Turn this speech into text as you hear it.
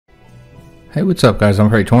Hey, what's up guys, I'm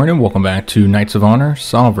Praetorian, welcome back to Knights of Honor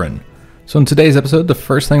Sovereign. So in today's episode, the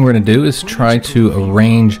first thing we're going to do is try to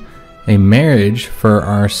arrange a marriage for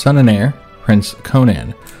our son and heir, Prince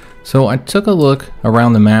Conan. So I took a look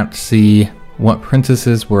around the map to see what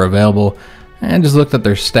princesses were available and just looked at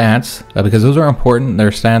their stats, because those are important.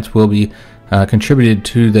 Their stats will be contributed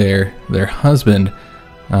to their husband.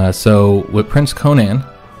 So with Prince Conan,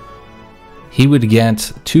 he would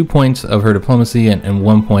get 2 points of her diplomacy and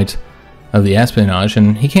 1 point of the espionage,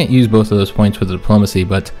 and he can't use both of those points with the diplomacy,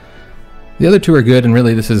 but the other two are good, and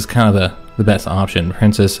really this is kind of the best option,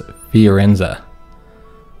 Princess Fiorenza.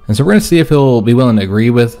 And so we're going to see if he'll be willing to agree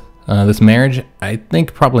with this marriage. I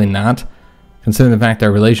think probably not, considering the fact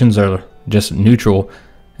our relations are just neutral,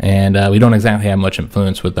 and we don't exactly have much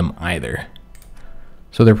influence with them either.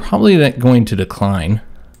 So they're probably going to decline,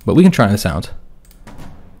 but we can try this out.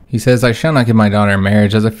 He says, I shall not give my daughter in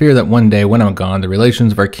marriage, as I fear that one day when I'm gone, the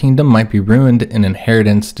relations of our kingdom might be ruined in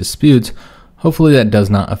inheritance disputes. Hopefully that does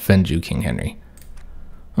not offend you, King Henry.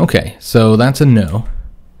 Okay, so that's a no.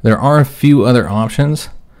 There are a few other options.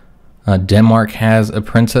 Denmark has a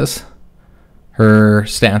princess. Her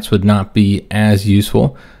stats would not be as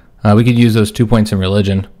useful. We could use those 2 points in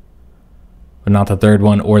religion, but not the third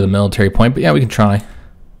one or the military point, but yeah, we can try.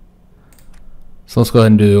 So let's go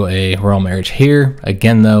ahead and do a royal marriage here.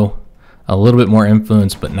 Again, though, a little bit more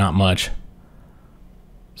influence, but not much.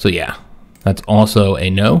 So yeah, that's also a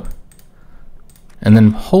no. And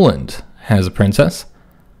then Holland has a princess,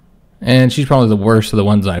 and she's probably the worst of the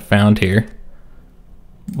ones I found here.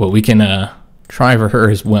 But we can try for her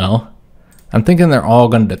as well. I'm thinking they're all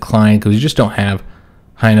going to decline because we just don't have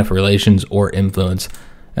high enough relations or influence.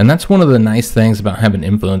 And that's one of the nice things about having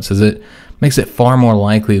influence, is it makes it far more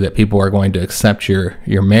likely that people are going to accept your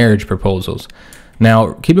marriage proposals.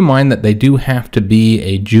 Now, keep in mind that they do have to be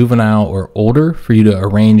a juvenile or older for you to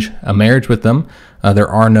arrange a marriage with them. There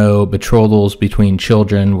are no betrothals between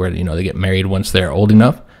children where they get married once they're old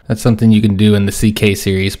enough. That's something you can do in the CK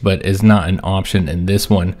series, but is not an option in this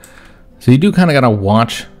one. So you do kind of got to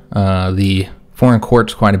watch the foreign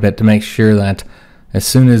courts quite a bit to make sure that as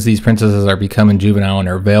soon as these princesses are becoming juvenile and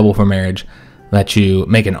are available for marriage, that you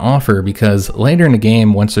make an offer, because later in the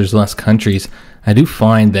game, once there's less countries, I do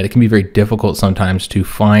find that it can be very difficult sometimes to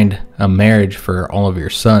find a marriage for all of your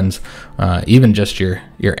sons, even just your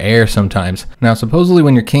heir sometimes. Now, supposedly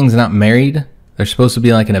when your king's not married, there's supposed to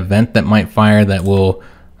be like an event that might fire that will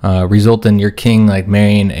result in your king like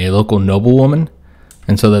marrying a local noblewoman,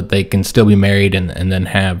 and so that they can still be married and then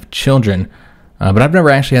have children. But I've never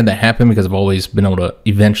actually had that happen, because I've always been able to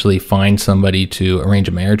eventually find somebody to arrange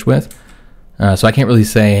a marriage with. So I can't really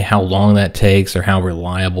say how long that takes or how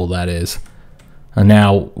reliable that is.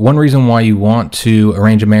 Now, one reason why you want to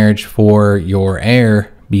arrange a marriage for your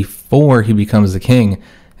heir before he becomes the king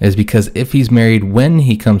is because if he's married when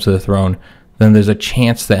he comes to the throne, then there's a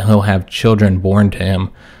chance that he'll have children born to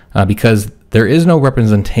him, because there is no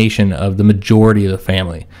representation of the majority of the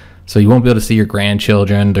family. So you won't be able to see your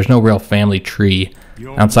grandchildren. There's no real family tree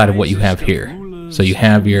outside of what you have here. So you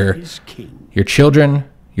have your children,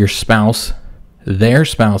 your spouse, their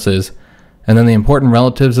spouses, and then the important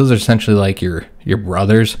relatives. Those are essentially like your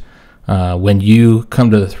brothers. When you come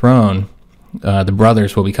to the throne, the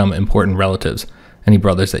brothers will become important relatives, any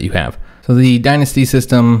brothers that you have. So the dynasty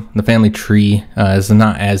system, the family tree, is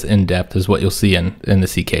not as in-depth as what you'll see in the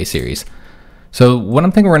CK series. So what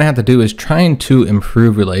I'm thinking we're going to have to do is trying to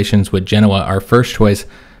improve relations with Jannotte, our first choice,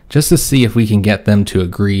 just to see if we can get them to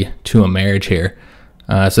agree to a marriage here.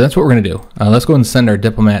 So that's what we're going to do. Let's go and send our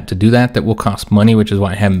diplomat to do that. That will cost money, which is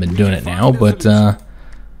why I haven't been doing it now, but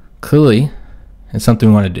clearly it's something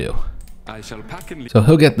we want to do. So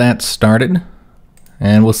he'll get that started,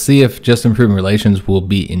 and we'll see if just improving relations will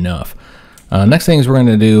be enough. Next things we're going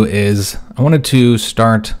to do is I wanted to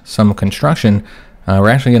start some construction. We're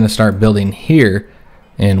actually going to start building here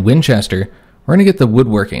in Winchester. We're going to get the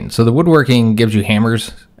woodworking. So the woodworking gives you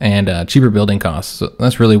hammers and cheaper building costs. So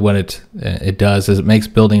that's really what it does, is it makes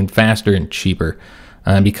building faster and cheaper.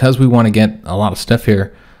 Because we want to get a lot of stuff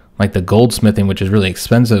here, like the goldsmithing, which is really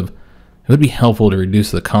expensive, it would be helpful to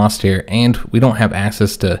reduce the cost here. And we don't have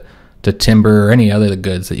access to timber or any other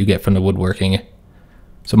goods that you get from the woodworking.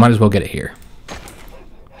 So might as well get it here.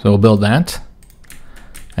 So we'll build that.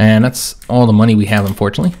 And that's all the money we have,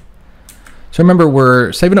 unfortunately. So remember,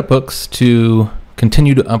 we're saving up books to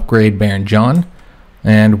continue to upgrade Baron John,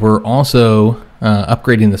 and we're also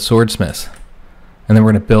upgrading the swordsmiths. And then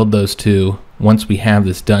we're going to build those two once we have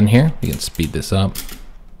this done here. We can speed this up.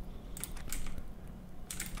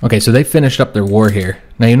 Okay, so they finished up their war here.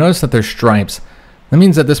 Now you notice that there's stripes. That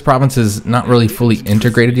means that this province is not really fully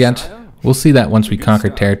integrated yet. we'll see that once we conquer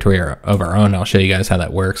territory of our own. I'll show you guys how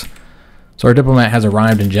that works. So our diplomat has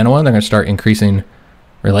arrived in Genoa. They're going to start increasing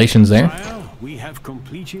relations there. We have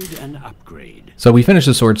completed an upgrade. So we finished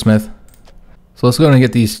the swordsmith. So let's go ahead and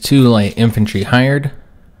get these 2 light infantry hired.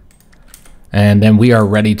 And then we are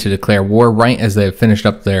ready to declare war right as they've finished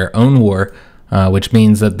up their own war, which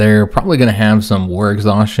means that they're probably going to have some war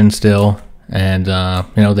exhaustion still. And,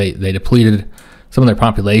 you know, they depleted some of their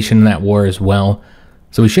population in that war as well.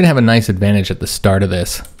 So we should have a nice advantage at the start of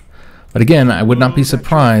this. But again, I would not be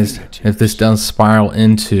surprised if this does spiral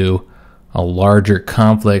into a larger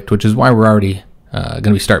conflict, which is why we're already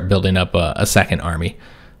going to start building up a second army.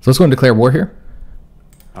 So let's go and declare war here.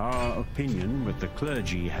 Our opinion with the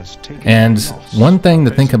clergy has taken and one thing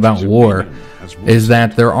to think about war is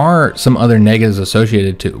that there are some other negatives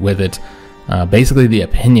associated with it. Basically, the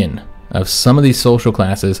opinion of some of these social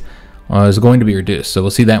classes is going to be reduced. So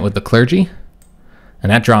we'll see that with the clergy.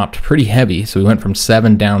 And that dropped pretty heavy. So we went from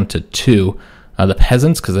 7 down to 2. The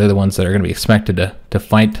peasants, because they're the ones that are going to be expected to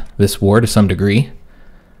fight this war to some degree.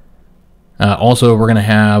 Also, we're going to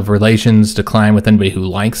have relations decline with anybody who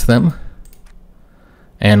likes them.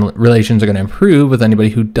 And relations are going to improve with anybody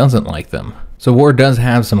who doesn't like them. So war does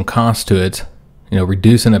have some cost to it. You know,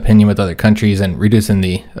 reducing opinion with other countries and reducing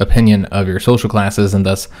the opinion of your social classes, and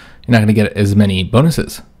thus you're not going to get as many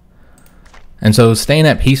bonuses. And so staying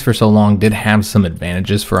at peace for so long did have some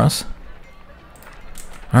advantages for us.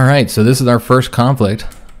 Alright, so this is our first conflict.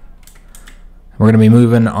 We're going to be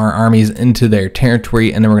moving our armies into their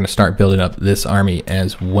territory, and then we're going to start building up this army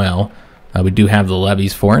as well. We do have the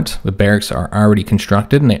levies for it. The barracks are already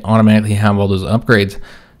constructed, and they automatically have all those upgrades.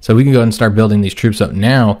 So we can go ahead and start building these troops up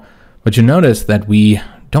now. But you'll notice that we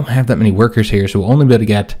don't have that many workers here, so we'll only be able to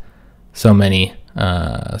get so many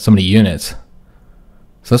units.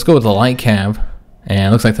 So let's go with the light cav, and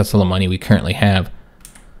it looks like that's all the money we currently have.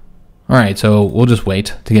 Alright, so we'll just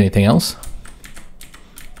wait to get anything else.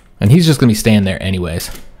 And he's just going to be staying there anyways.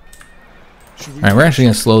 Alright, we're actually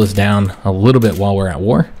going to slow this down a little bit while we're at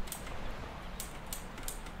war.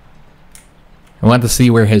 And we'll have to see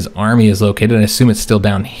where his army is located. I assume it's still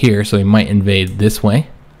down here, so he might invade this way.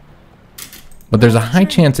 But there's a high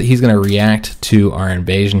chance that he's going to react to our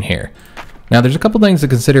invasion here. Now, there's a couple things to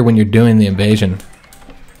consider when you're doing the invasion.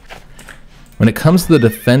 When it comes to the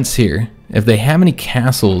defense here, if they have any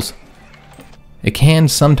castles, it can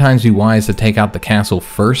sometimes be wise to take out the castle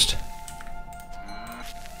first.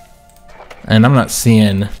 And I'm not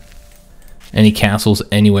seeing any castles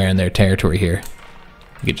anywhere in their territory here.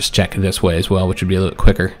 You could just check it this way as well, which would be a little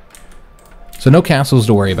quicker. So no castles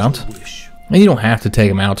to worry about. And you don't have to take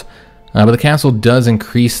them out. But the castle does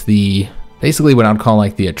increase the, basically what I'd call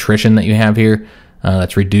like the attrition that you have here.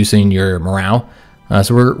 That's reducing your morale.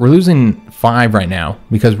 So we're losing 5 right now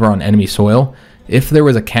because we're on enemy soil. If there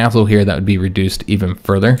was a castle here, that would be reduced even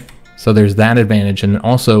further. So there's that advantage, and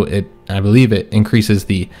also I believe it increases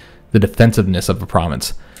the defensiveness of a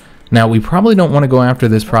province. Now we probably don't want to go after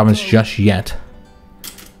this province just yet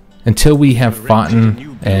until we have fought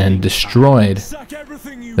and destroyed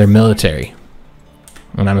their military.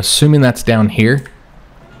 And I'm assuming that's down here.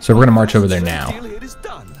 So we're going to march over there now.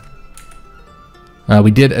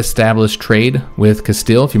 We did establish trade with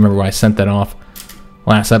Castile, if you remember why I sent that off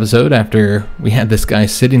last episode after we had this guy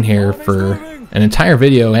sitting here for an entire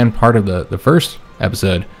video and part of the first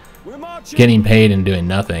episode getting paid and doing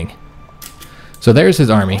nothing. So there's his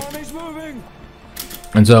army.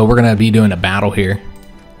 And so we're going to be doing a battle here.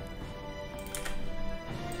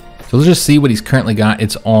 So let's just see what he's currently got.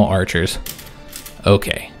 It's all archers.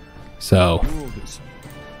 Okay. So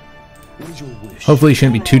hopefully it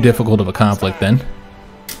shouldn't be too difficult of a conflict then.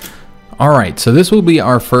 Alright, so this will be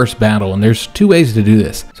our first battle, and there's 2 ways to do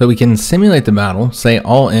this. So we can simulate the battle, say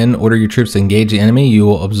all in, order your troops to engage the enemy. You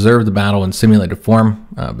will observe the battle in simulated form.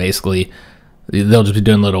 Basically, they'll just be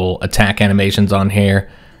doing little attack animations on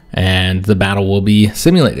here, and the battle will be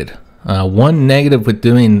simulated. One negative with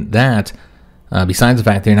doing that, besides the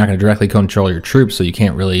fact that you're not going to directly control your troops, so you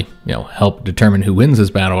can't really, help determine who wins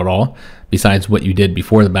this battle at all, besides what you did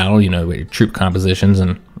before the battle, your troop compositions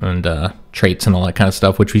and traits and all that kind of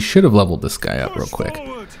stuff, which we should have leveled this guy up real quick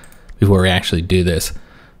before we actually do this.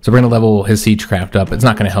 So we're going to level his siegecraft up. It's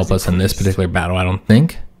not going to help us in this particular battle, I don't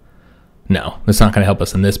think. No, it's not going to help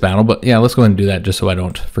us in this battle, but yeah, let's go ahead and do that just so I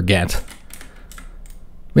don't forget.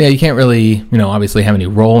 But yeah, you can't really, obviously have any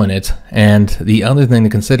role in it. And the other thing to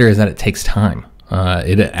consider is that it takes time.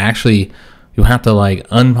 You'll have to like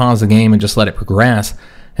unpause the game and just let it progress.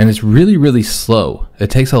 And it's really, really slow. It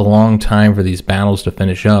takes a long time for these battles to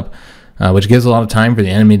finish up, which gives a lot of time for the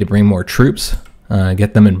enemy to bring more troops,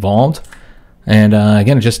 get them involved. And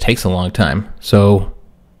again, it just takes a long time. So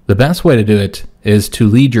the best way to do it is to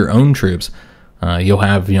lead your own troops. You'll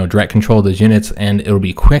have direct control of those units, and it'll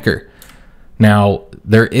be quicker. Now,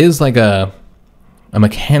 there is like a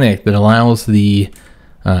mechanic that allows the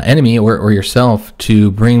enemy or yourself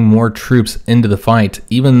to bring more troops into the fight,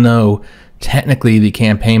 even though technically the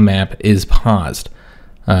campaign map is paused.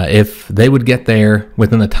 If they would get there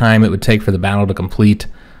within the time it would take for the battle to complete,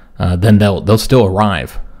 then they'll still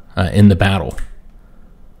arrive in the battle.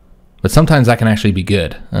 But sometimes that can actually be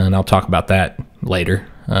good, and I'll talk about that later.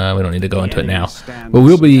 We don't need to go into it now. But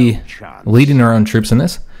we'll be leading our own troops in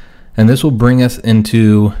this, and this will bring us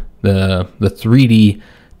into the 3D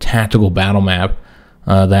tactical battle map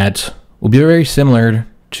that will be very similar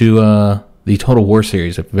to the Total War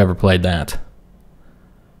series, if you've ever played that.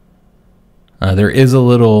 There is a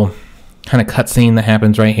little kind of cutscene that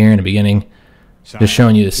happens right here in the beginning, just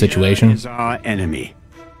showing you the situation. Here is our enemy.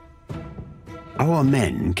 Our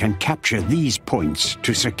men can capture these points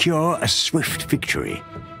to secure a swift victory.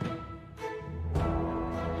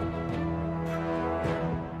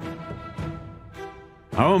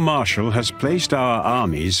 Our marshal has placed our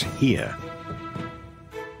armies here.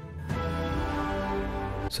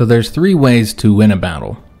 So there's 3 ways to win a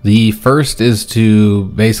battle. The first is to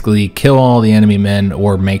basically kill all the enemy men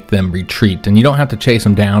or make them retreat. And you don't have to chase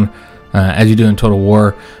them down as you do in Total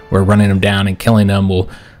War, where running them down and killing them will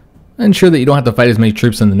ensure that you don't have to fight as many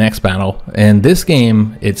troops in the next battle. In this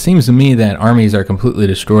game, it seems to me that armies are completely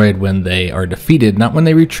destroyed when they are defeated, not when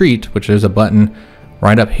they retreat, which there's a button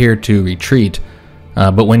right up here to retreat.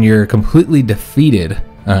 But when you're completely defeated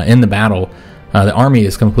in the battle, the army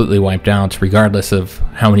is completely wiped out, regardless of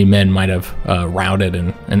how many men might have routed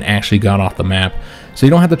and actually got off the map. So you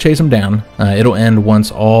don't have to chase them down. It'll end once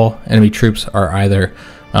all enemy troops are either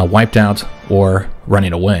wiped out or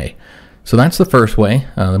running away. So that's the first way,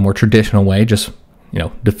 the more traditional way, just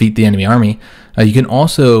defeat the enemy army. You can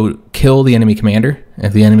also kill the enemy commander.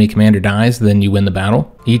 If the enemy commander dies, then you win the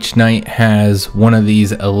battle. Each knight has one of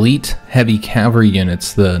these elite heavy cavalry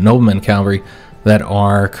units, the nobleman cavalry, that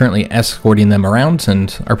are currently escorting them around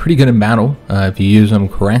and are pretty good in battle if you use them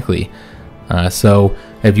correctly. So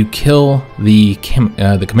if you kill the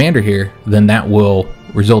commander here, then that will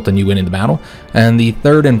result in you winning the battle. And the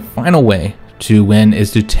third and final way to win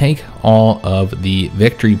is to take all of the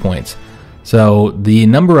victory points. So the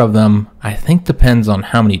number of them, I think, depends on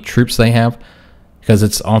how many troops they have, because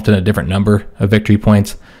it's often a different number of victory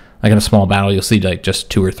points. Like in a small battle, you'll see like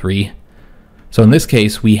just 2 or 3. So in this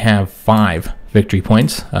case, we have 5 victory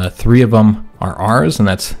points. 3 of them are ours, and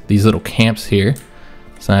that's these little camps here.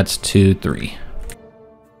 So that's 2, 3.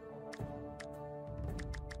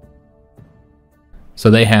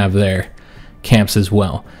 So they have their camps as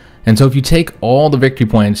well. And so if you take all the victory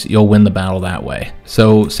points, you'll win the battle that way.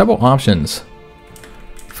 So several options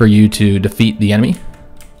for you to defeat the enemy.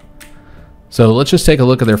 So let's just take a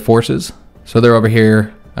look at their forces. So they're over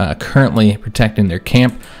here currently protecting their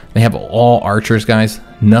camp. They have all archers, guys,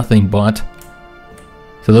 nothing but.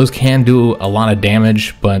 So those can do a lot of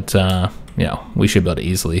damage, but we should be able to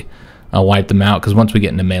easily wipe them out, because once we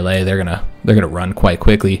get into melee, they're gonna run quite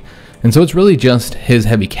quickly. And so it's really just his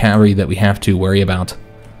heavy cavalry that we have to worry about.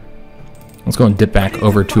 Let's go and dip back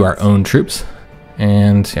over to our own troops.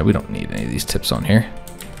 And yeah, we don't need any of these tips on here.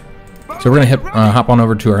 So we're gonna hop on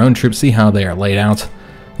over to our own troops, see how they are laid out.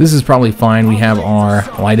 This is probably fine. We have our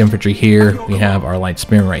light infantry here. We have our light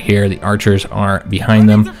spearmen right here. The archers are behind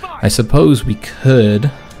them. I suppose we could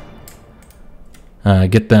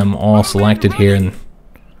get them all selected here and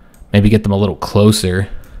maybe get them a little closer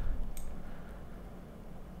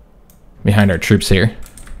behind our troops here.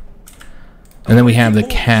 And then we have the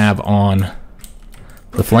cav on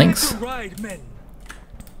the flanks.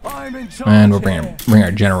 And we'll bring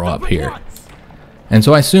our general up here. And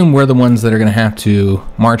so I assume we're the ones that are going to have to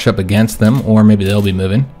march up against them, or maybe they'll be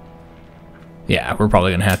moving. Yeah, we're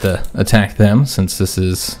probably going to have to attack them, since this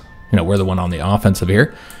is, we're the one on the offensive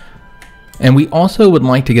here. And we also would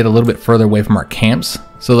like to get a little bit further away from our camps,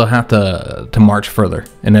 so they'll have to march further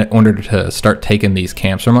in order to start taking these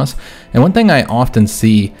camps from us. And one thing I often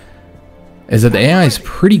see is that the AI is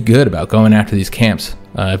pretty good about going after these camps.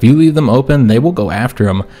 If you leave them open, they will go after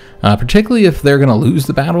them, particularly if they're going to lose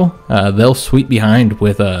the battle. They'll sweep behind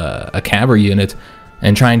with a cavalry unit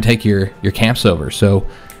and try and take your camps over. So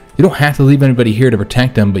you don't have to leave anybody here to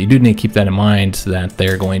protect them, but you do need to keep that in mind, that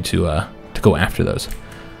they're going to go after those.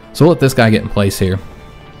 So we'll let this guy get in place here.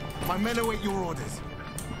 My men await your orders.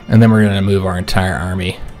 And then we're going to move our entire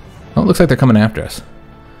army. Oh, it looks like they're coming after us. All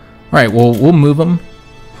right, well, we'll move them.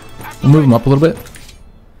 We'll move them up a little bit.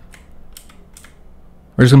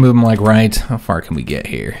 We're just going to move them like right. How far can we get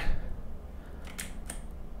here?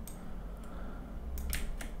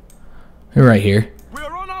 They're right here. We're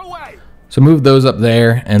on our way. So move those up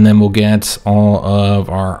there, and then we'll get all of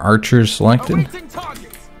our archers selected. Awaiting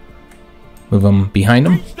targets. Move them behind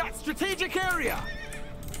them. Reach that strategic area.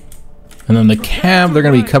 And then the cav, they're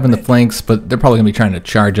going to be covering the flanks, but they're probably going to be trying to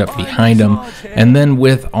charge up behind them. And then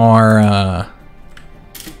with our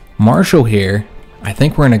marshal here, I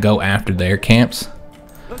think we're going to go after their camps.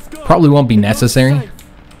 Probably won't be necessary.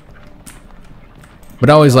 But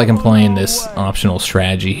I always like employing this optional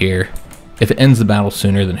strategy here. If it ends the battle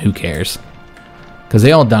sooner, then who cares? Because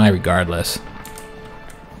they all die regardless.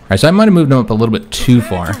 Alright, so I might have moved them up a little bit too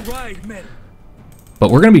far. But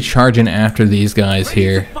we're going to be charging after these guys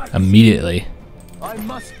here immediately.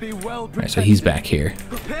 Alright, so he's back here.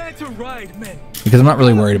 Because I'm not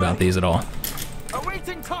really worried about these at all.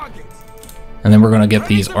 And then we're going to get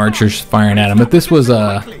these archers firing at them. If this was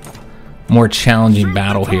a more challenging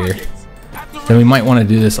battle here, then we might want to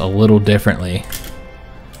do this a little differently.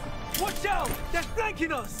 Watch out! They're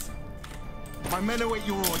flanking us. My men await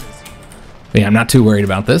your orders. But yeah, I'm not too worried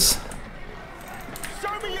about this.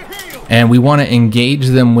 Show me your heel. And we want to engage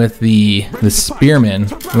them with the spearmen.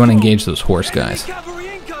 We want to engage those horse guys.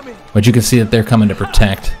 But you can see that they're coming to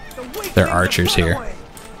protect their archers here.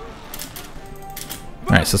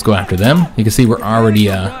 Alright, so let's go after them. You can see we're already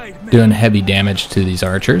doing heavy damage to these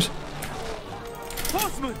archers.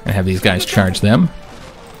 And have these guys charge them.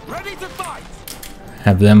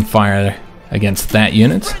 Have them fire against that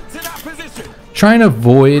unit. Try and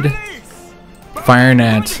avoid firing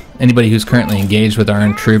at anybody who's currently engaged with our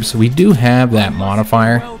own troops. We do have that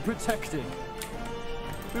modifier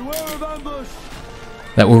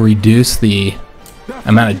that will reduce the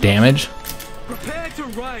amount of damage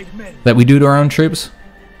that we do to our own troops.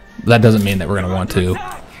 That doesn't mean that we're going to want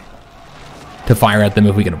to fire at them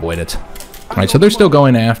if we can avoid it. Alright, so they're still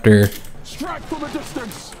going after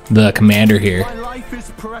the commander here.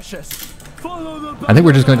 I think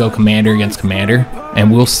we're just going to go commander against commander,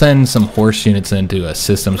 and we'll send some horse units in to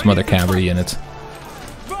assist them, some other cavalry units.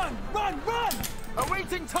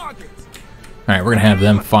 Alright, we're going to have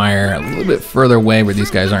them fire a little bit further away where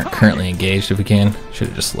these guys aren't currently engaged if we can. Should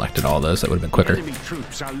have just selected all those, that would have been quicker.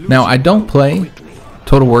 Now, I don't play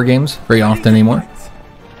Total War games very often anymore.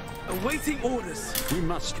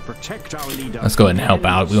 Let's go ahead and help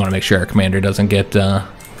out. We want to make sure our commander doesn't get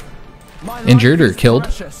injured or killed.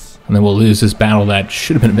 And then we'll lose this battle that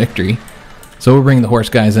should have been a victory. So we'll bring the horse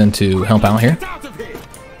guys in to help out here.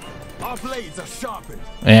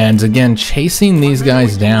 And again, chasing these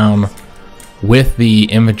guys down with the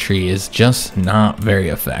infantry is just not very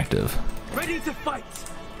effective.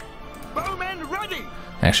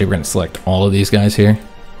 Actually, we're going to select all of these guys here.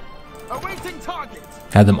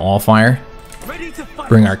 Have them all fire.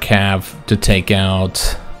 Bring our cav to take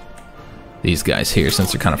out these guys here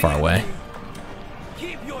since they're kind of far away.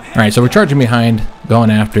 Alright, so we're charging behind,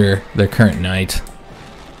 going after their current knight.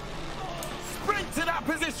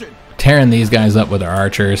 Tearing these guys up with our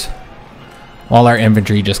archers, while our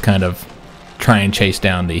infantry just kind of try and chase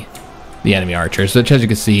down the enemy archers. Which, as you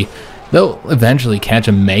can see, they'll eventually catch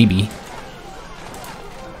them, maybe.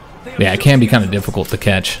 Yeah, it can be kind of difficult to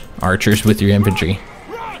catch archers with your infantry.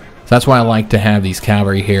 So that's why I like to have these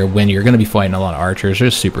cavalry here when you're going to be fighting a lot of archers.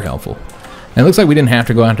 They're super helpful. And it looks like we didn't have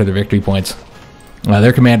to go after the victory points.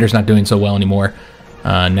 Their commander's not doing so well anymore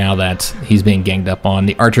now that he's being ganged up on.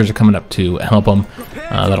 The archers are coming up to help him.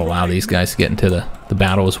 That'll allow these guys to get into the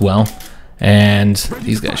battle as well. And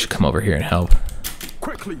these guys should come over here and help.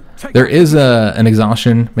 There is an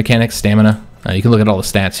exhaustion mechanic, stamina. You can look at all the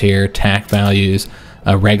stats here, attack values,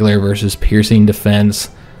 regular versus piercing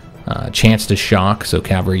defense, chance to shock, so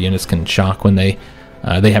cavalry units can shock when they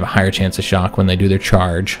have a higher chance of shock when they do their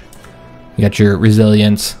charge. You got your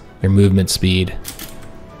resilience, your movement speed,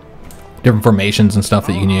 different formations and stuff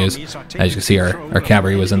that you can use. As you can see, our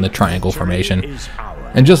cavalry was in the triangle formation.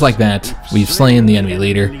 And just like that, we've slain the enemy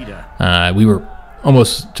leader. We were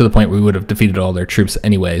almost to the point where we would have defeated all their troops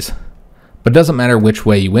anyways. But it doesn't matter which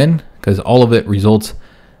way you win, because all of it results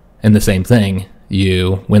in the same thing.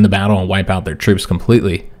 You win the battle and wipe out their troops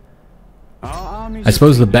completely. I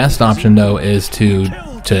suppose the best option, though, is to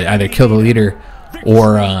either kill the leader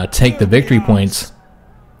or take the victory points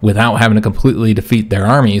without having to completely defeat their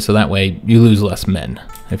army, so that way you lose less men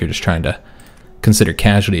if you're just trying to consider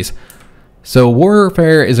casualties. So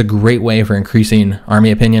warfare is a great way for increasing army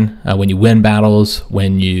opinion. When you win battles,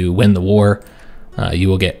 when you win the war, you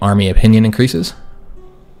will get army opinion increases.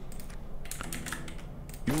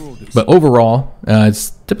 But overall, it's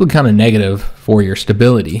typically kind of negative for your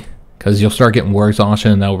stability, because you'll start getting war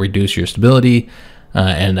exhaustion, and that will reduce your stability,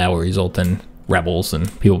 and that will result in rebels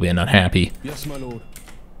and people being unhappy. Yes, my lord.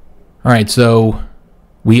 Alright, so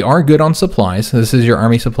We are good on supplies. This is your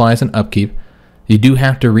army supplies and upkeep. You do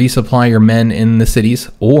have to resupply your men in the cities,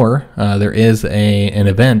 or there is an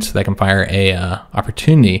event that can fire a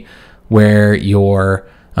opportunity where your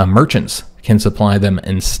merchants can supply them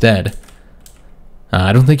instead.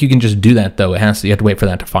 I don't think you can just do that though. You have to wait for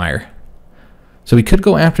that to fire. So we could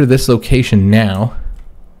go after this location now.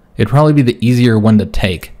 It'd probably be the easier one to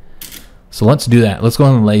take. So let's do that. Let's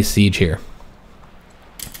go and lay siege here.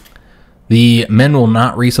 The men will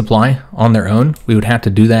not resupply on their own. We would have to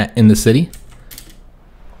do that in the city.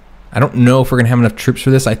 I don't know if we're going to have enough troops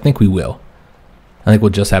for this. I think we will. I think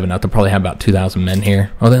we'll just have enough. They'll probably have about 2,000 men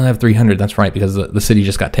here. Oh, they only have 300. That's right, because the city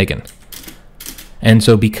just got taken. And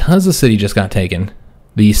so because the city just got taken,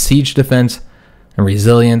 the siege defense and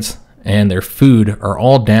resilience and their food are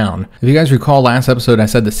all down. If you guys recall last episode, I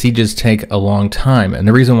said the sieges take a long time. And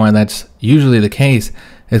the reason why that's usually the case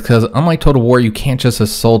is because unlike Total War, you can't just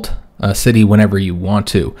assault a city whenever you want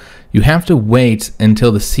to. You have to wait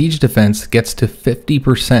until the siege defense gets to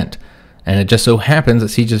 50%. And it just so happens that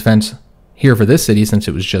siege defense here for this city, since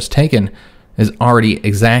it was just taken, is already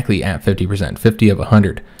exactly at 50%, 50 of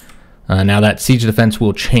 100. Now that siege defense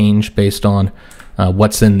will change based on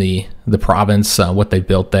what's in the province, what they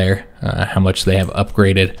built there, how much they have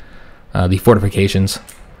upgraded the fortifications.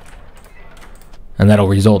 And that'll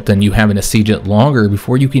result in you having to siege it longer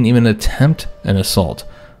before you can even attempt an assault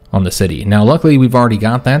on the city. Now luckily we've already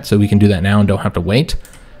got that, so we can do that now and don't have to wait,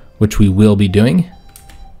 which we will be doing.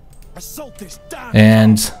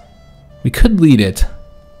 And we could lead it,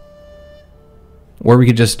 or we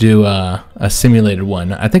could just do a simulated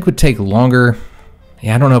one. I think it would take longer.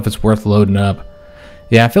 Yeah, I don't know if it's worth loading up.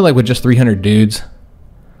 Yeah, I feel like with just 300 dudes,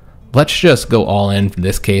 let's just go all in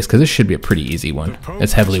this case, because this should be a pretty easy one.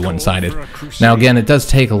 It's heavily one-sided. Now again, it does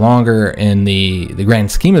take longer in the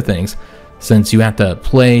grand scheme of things, since you have to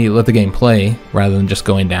let the game play rather than just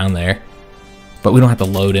going down there. But we don't have to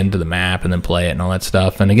load into the map and then play it and all that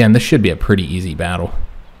stuff. And again, this should be a pretty easy battle.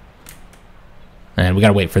 And we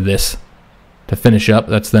gotta wait for this to finish up.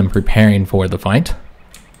 That's them preparing for the fight.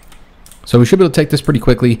 So we should be able to take this pretty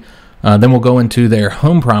quickly. Then we'll go into their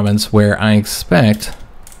home province, where I expect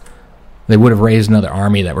they would have raised another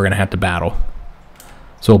army that we're gonna have to battle.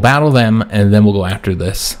 So we'll battle them, and then we'll go after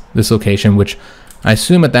this location, which I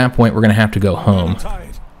assume at that point we're going to have to go home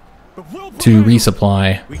to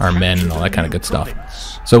resupply our men and all that kind of good stuff.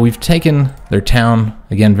 So we've taken their town,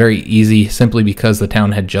 again, very easy, simply because the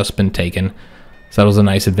town had just been taken. So that was a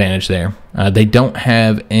nice advantage there. They don't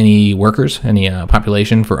have any workers, any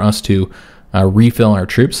population for us to refill our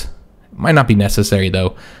troops. It might not be necessary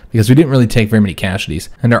though, because we didn't really take very many casualties.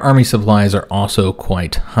 And our army supplies are also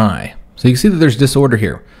quite high. So you can see that there's disorder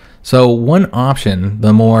here. So one option,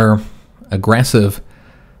 the more aggressive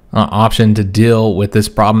option to deal with this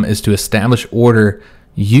problem, is to establish order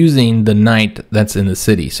using the knight that's in the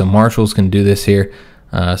city. So marshals can do this here.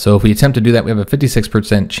 So if we attempt to do that, we have a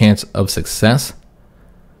 56% chance of success,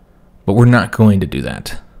 but we're not going to do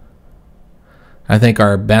that. I think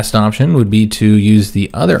our best option would be to use the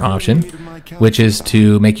other option, which is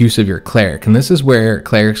to make use of your cleric. And this is where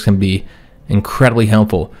clerics can be incredibly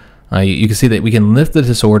helpful. You can see that we can lift the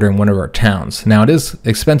disorder in one of our towns. Now it is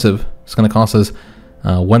expensive. It's going to cost us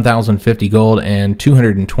 1,050 gold and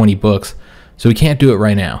 220 books, so we can't do it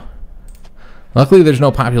right now. Luckily there's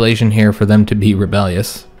no population here for them to be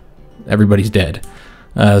rebellious. Everybody's dead.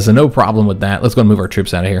 So no problem with that. Let's go and move our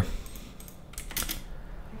troops out of here.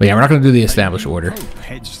 But yeah, we're not going to do the established order.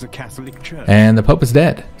 And the Pope is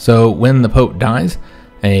dead. So when the Pope dies,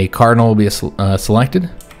 a cardinal will be selected.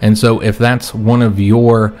 And so if that's one of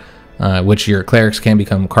your, which your clerics can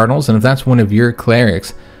become cardinals, and if that's one of your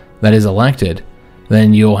clerics that is elected,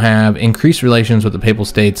 then you'll have increased relations with the Papal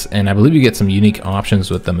States, and I believe you get some unique options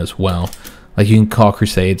with them as well. Like you can call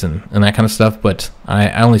crusades and that kind of stuff, but I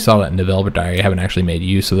only saw that in Developer Diary. I haven't actually made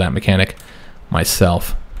use of that mechanic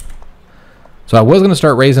myself. So I was going to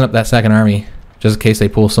start raising up that second army, just in case they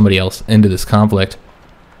pull somebody else into this conflict.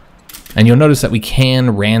 And you'll notice that we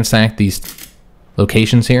can ransack these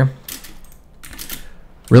locations here.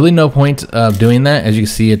 Really no point of doing that. As you can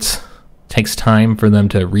see, it takes time for them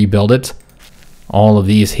to rebuild it. All of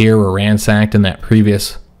these here were ransacked in that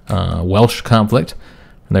previous Welsh conflict.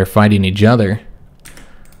 They're fighting each other.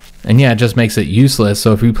 And yeah, it just makes it useless.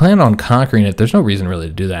 So if we plan on conquering it, there's no reason really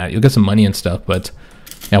to do that. You'll get some money and stuff, but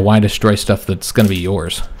yeah, why destroy stuff that's going to be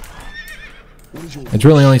yours? It's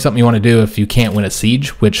really only something you want to do if you can't win a siege,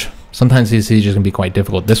 which sometimes these sieges can be quite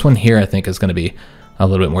difficult. This one here, I think, is going to be a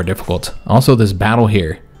little bit more difficult. Also, this battle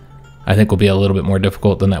here, I think, will be a little bit more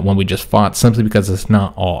difficult than that one we just fought, simply because it's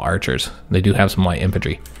not all archers. They do have some light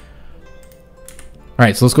infantry.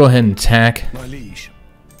 Alright, so let's go ahead and attack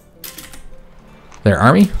their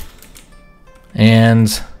army. And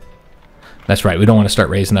that's right, we don't want to start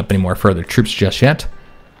raising up any more further troops just yet,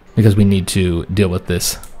 because we need to deal with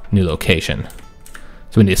this new location.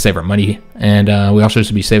 So we need to save our money, and we also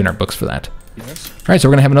should be saving our books for that. Yes. All right, so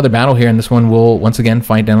we're gonna have another battle here, and this one we'll once again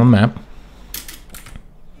fight down on the map.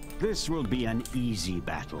 This will be an easy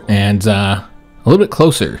battle. And a little bit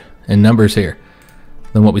closer in numbers here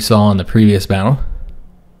than what we saw in the previous battle.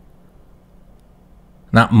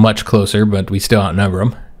 Not much closer, but we still outnumber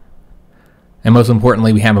them. And most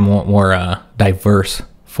importantly, we have a more diverse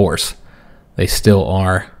force. They still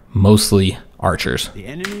are mostly archers. The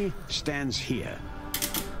enemy stands here.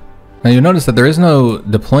 Now you'll notice that there is no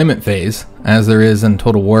deployment phase, as there is in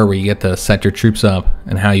Total War, where you get to set your troops up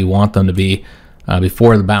and how you want them to be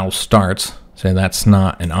before the battle starts. So that's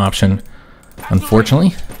not an option,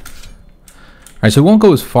 unfortunately. Alright, so we won't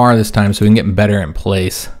go as far this time, so we can get better in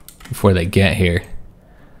place before they get here.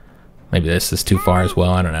 Maybe this is too far as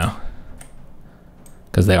well, I don't know.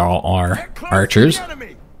 Because they all are archers.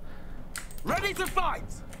 Ready to fight.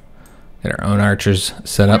 Get our own archers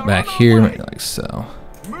set up back here, maybe like so.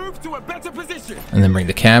 Move to a better position. And then bring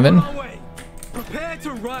the cabin. Prepare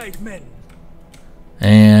to ride, men.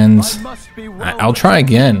 And I'll try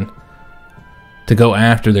again to go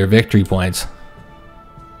after their victory points.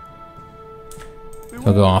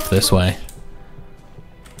 We'll go off this way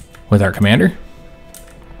with our commander.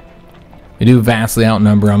 We do vastly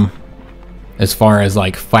outnumber them as far as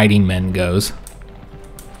like fighting men goes,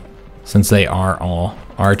 since they are all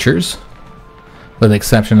archers, with the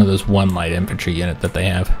exception of this one light infantry unit that they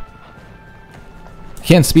have.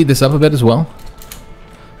 Can speed this up a bit as well,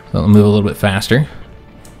 so it'll move a little bit faster.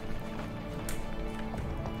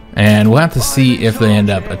 And we'll have to see if they end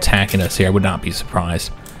up attacking us here. I would not be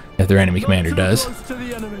surprised if their enemy commander does.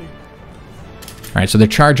 Alright, so they're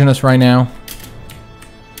charging us right now.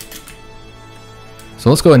 So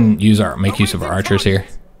let's go ahead and make use of our archers here.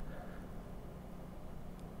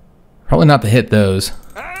 Probably not to hit those.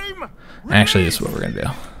 Actually, this is what we're going to do.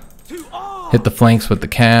 Hit the flanks with the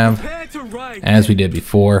cav, as we did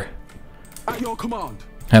before.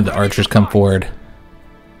 Have the archers come forward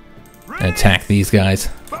and attack these guys.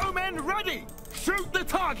 Bowmen ready. Shoot the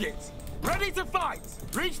target. Ready to fight.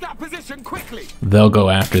 Reach that position quickly. They'll go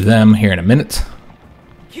after them here in a minute.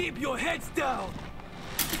 Keep your heads down.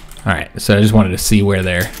 Alright, so I just wanted to see where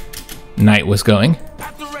their knight was going. So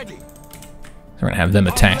we're going to have them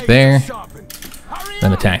attack there.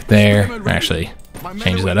 Them attack there. Actually,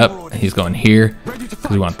 change that up. He's going here,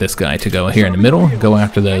 because we want this guy to go here in the middle. Go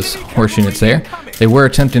after those horse units there. They were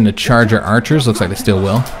attempting to charge our archers. Looks like they still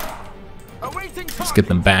will. Let's get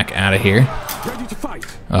them back out of here.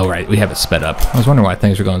 Oh, right, we have it sped up. I was wondering why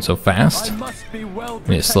things were going so fast. We need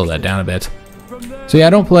to slow that down a bit. So yeah, I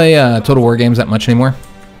don't play Total War games that much anymore.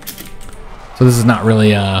 So this is not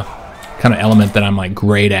really a kind of element that I'm like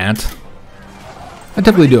great at. I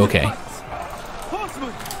typically do okay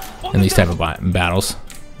in these type of battles,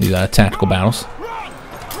 these tactical battles.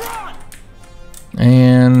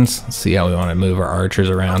 And let's see how we want to move our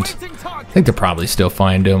archers around. I think they're probably still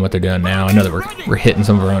fine doing what they're doing now. I know that we're hitting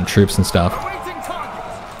some of our own troops and stuff.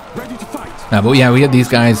 But yeah, we have these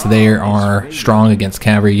guys. They are strong against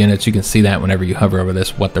cavalry units. You can see that whenever you hover over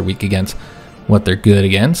this, what they're weak against, what they're good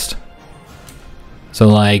against. So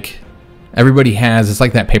like everybody has, it's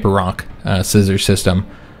like that paper rock scissors system,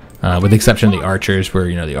 with the exception of the archers, where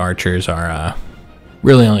the archers are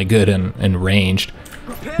really only good in ranged.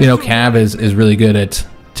 Cav is really good at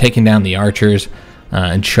taking down the archers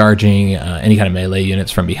and charging any kind of melee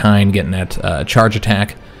units from behind, getting that charge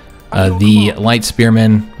attack. The light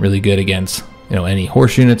spearmen really good against any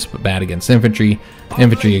horse units, but bad against infantry.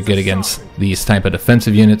 Infantry are good against these type of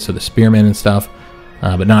defensive units, so the spearmen and stuff,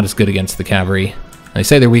 but not as good against the cavalry. They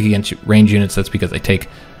say they're weak against range units. That's because they take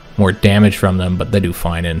more damage from them, but they do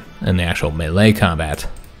fine in the actual melee combat.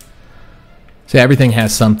 So everything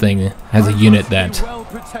has a unit that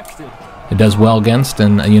it does well against,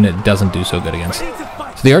 and a unit it doesn't do so good against.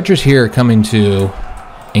 So the archers here are coming to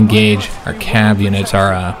engage our cav units,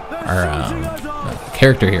 our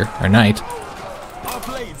character here, our knight.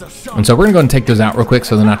 And so we're gonna go and take those out real quick,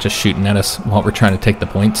 so they're not just shooting at us while we're trying to take the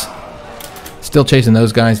points. Still chasing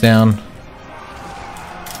those guys down.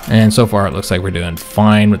 And so far it looks like we're doing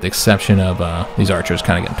fine, with the exception of these archers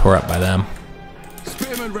kind of getting tore up by them.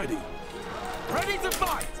 Spearmen ready. Ready to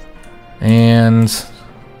fight. And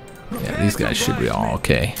yeah, these guys should be all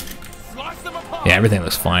okay. Yeah, everything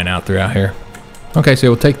looks fine out throughout here. Okay, so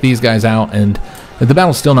we'll take these guys out, and if the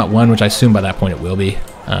battle's still not won, which I assume by that point it will be,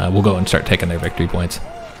 we'll go and start taking their victory points.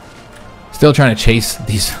 Still trying to chase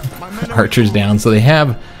these archers down, so they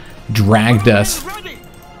have dragged us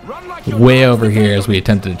way over here as we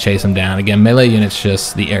attempted to chase them down. Again, melee units,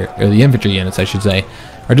 just the infantry units, I should say,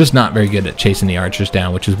 are just not very good at chasing the archers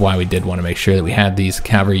down, which is why we did want to make sure that we had these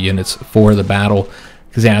cavalry units for the battle,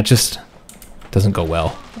 because yeah, it just doesn't go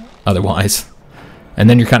well otherwise. And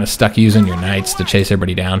then you're kind of stuck using your knights to chase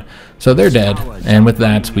everybody down. So they're dead, and with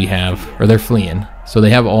that we have, or they're fleeing, so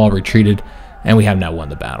they have all retreated, and we have now won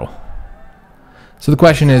the battle. So the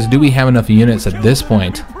question is, do we have enough units at this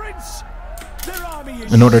point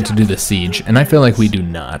in order to do the siege? And I feel like we do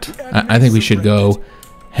not. I think we should go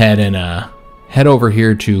ahead and head over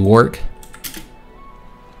here to Warwick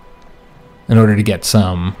in order to get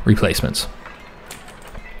some replacements.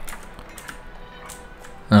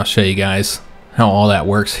 I'll show you guys how all that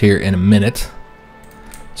works here in a minute.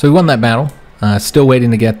 So we won that battle. Still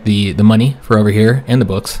waiting to get the money for over here and the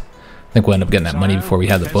books. I think we'll end up getting that money before we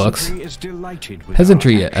have the books.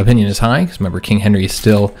 Peasantry opinion is high, because remember, King Henry is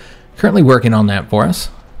still currently working on that for us.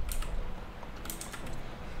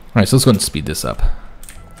 Alright, so let's go ahead and speed this up.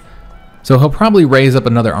 So he'll probably raise up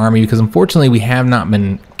another army, because unfortunately we have not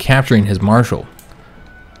been capturing his marshal.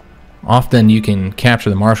 Often you can capture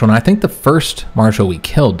the marshal, and I think the first marshal we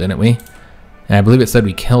killed, didn't we? And I believe it said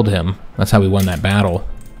we killed him. That's how we won that battle.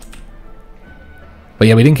 But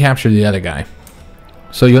yeah, we didn't capture the other guy.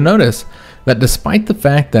 So you'll notice that despite the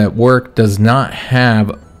fact that Warwick does not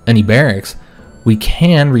have any barracks, we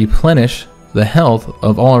can replenish the health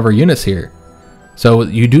of all of our units here. So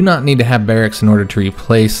you do not need to have barracks in order to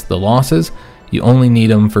replace the losses. You only need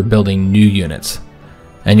them for building new units.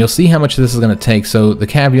 And you'll see how much this is going to take. So the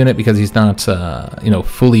cav unit, because he's not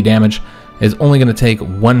fully damaged, is only going to take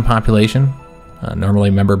 1 population. Normally,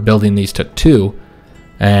 remember, building these took 2.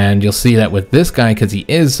 And you'll see that with this guy, because he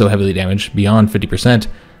is so heavily damaged, beyond 50%,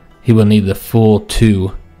 he will need the full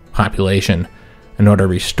 2 population in order to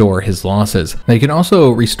restore his losses. Now you can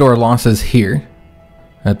also restore losses here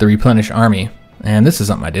at the replenish army. And this is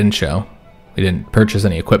something I didn't show. We didn't purchase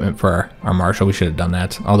any equipment for our marshal. We should have done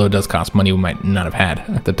that. Although it does cost money we might not have had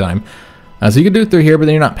at the time. So you can do it through here, but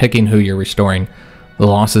then you're not picking who you're restoring the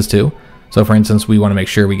losses to. So for instance, we want to make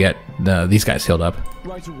sure we get these guys healed up.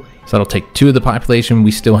 So that'll take 2 of the population.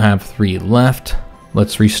 We still have 3 left.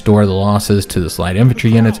 Let's restore the losses to this light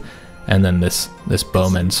infantry unit. And then this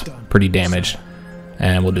bowman's pretty damaged.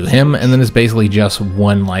 And we'll do him. And then it's basically just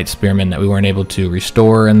 1 light spearman that we weren't able to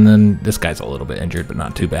restore. And then this guy's a little bit injured, but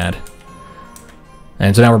not too bad.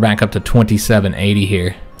 And so now we're back up to 2780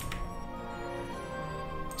 here.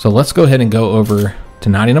 So let's go ahead and go over to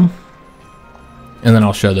Nottingham. And then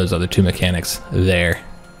I'll show those other 2 mechanics there.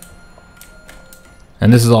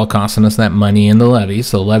 And this is all costing us that money in the levies.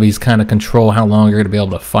 So levies kind of control how long you're going to be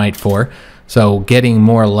able to fight for. So getting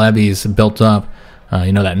more levies built up,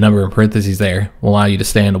 that number in parentheses there, will allow you to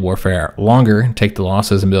stay in the warfare longer, take the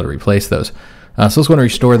losses, and be able to replace those. So let's go and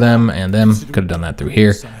restore them and them. Could have done that through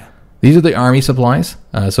here. These are the army supplies.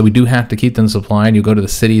 So we do have to keep them supplied. You go to the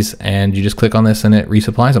cities and you just click on this and it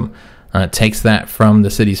resupplies them. It takes that from the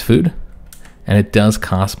city's food, and it does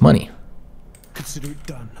cost money. Consider it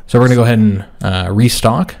done. So we're going to go ahead and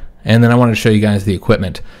restock, and then I want to show you guys the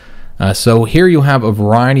equipment. So here you have a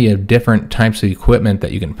variety of different types of equipment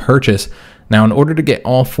that you can purchase. Now, in order to get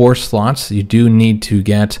all 4 slots, you do need to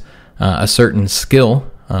get a certain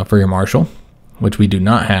skill for your marshal, which we do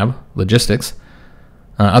not have, logistics.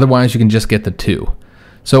 Otherwise, you can just get the 2.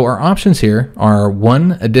 So our options here are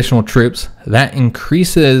 1 additional troops. That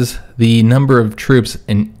increases the number of troops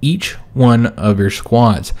in each one of your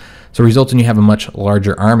squads. So results in you have a much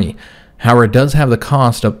larger army. However, it does have the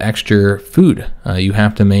cost of extra food. You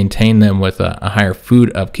have to maintain them with a higher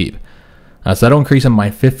food upkeep. So that'll increase them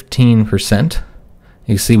by 15%. You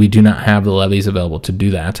can see we do not have the levies available to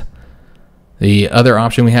do that. The other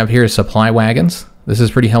option we have here is supply wagons. This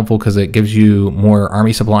is pretty helpful because it gives you more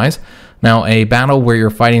army supplies. Now, a battle where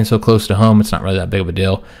you're fighting so close to home, it's not really that big of a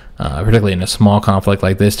deal, particularly in a small conflict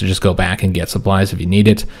like this, to just go back and get supplies if you need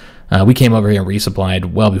it. We came over here and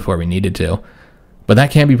resupplied well before we needed to. But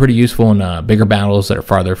that can be pretty useful in bigger battles that are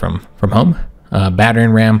farther from home.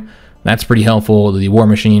 Battering ram, that's pretty helpful. The war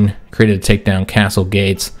machine, created to take down castle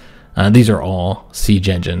gates. These are all siege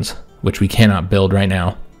engines, which we cannot build right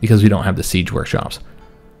now because we don't have the siege workshops.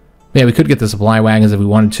 Yeah, we could get the supply wagons if we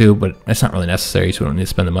wanted to, but that's not really necessary, so we don't need to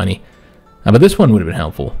spend the money. But this one would have been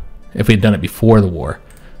helpful if we had done it before the war.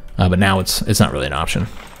 But now it's not really an option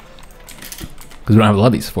because we don't have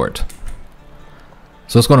levies for it.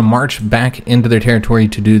 So let's go to march back into their territory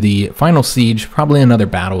to do the final siege, probably another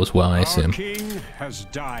battle as well, I assume. Our king has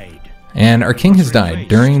died. And our king has died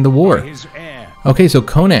during the war. Okay, so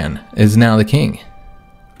Conan is now the king.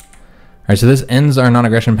 Alright, so this ends our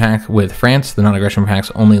non-aggression pact with France. The non-aggression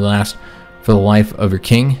pacts only last for the life of your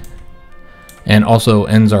king. and also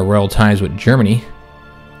ends our royal ties with Germany.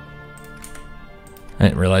 I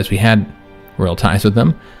didn't realize we had royal ties with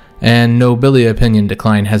them. And nobility opinion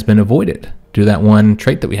decline has been avoided due to that one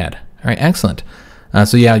trait that we had. All right, excellent.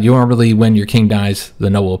 So yeah, normally when your king dies, the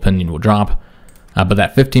noble opinion will drop. But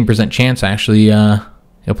that 15% chance actually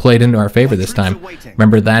played into our favor this time.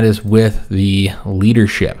 Remember, that is with the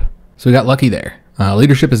leadership. So we got lucky there.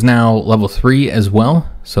 Leadership is now level 3 as well.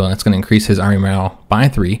 So that's going to increase his army morale by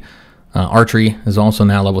 3. Archery is also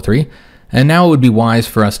now level 3. And now it would be wise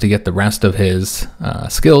for us to get the rest of his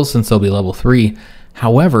skills since they'll be level 3.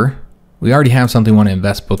 However, we already have something we want to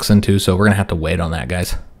invest books into, so we're going to have to wait on that,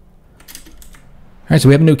 guys. All right, so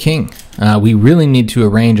we have a new king. We really need to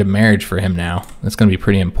arrange a marriage for him now. It's going to be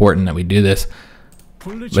pretty important that we do this.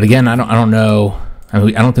 But again, I don't know. I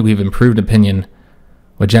don't think we've improved opinion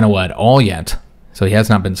with Jannotte at all yet. So he has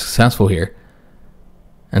not been successful here.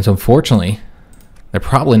 And so unfortunately, they're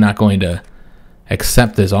probably not going to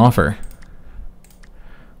accept this offer.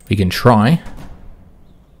 We can try.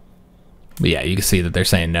 But yeah, you can see that they're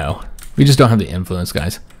saying no. We just don't have the influence,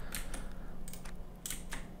 guys.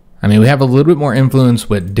 I mean, we have a little bit more influence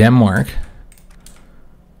with Denmark.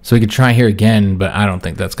 So we could try here again, but I don't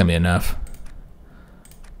think that's going to be enough.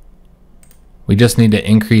 We just need to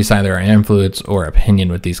increase either our influence or opinion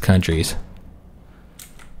with these countries.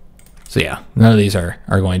 So yeah, none of these are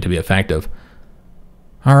going to be effective.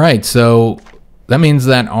 All right, so that means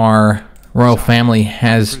that our royal family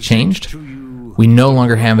has changed. We no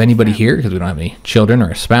longer have anybody here because we don't have any children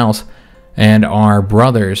or a spouse. And our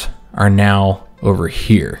brothers are now over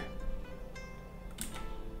here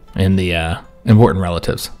in the important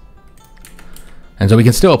relatives. And so we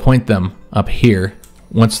can still appoint them up here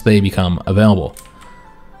once they become available.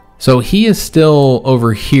 So he is still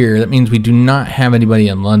over here. That means we do not have anybody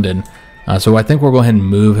in London. So I think we'll go ahead and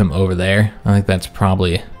move him over there. I think that's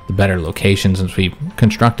probably the better location since we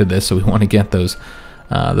constructed this. So we want to get those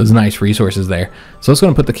nice resources there. So let's go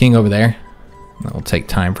and put the king over there. It'll take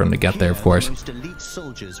time for him to get there, of course.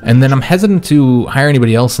 And then I'm hesitant to hire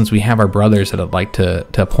anybody else since we have our brothers that I'd like to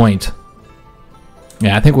appoint.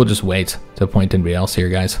 Yeah, I think we'll just wait to appoint anybody else here,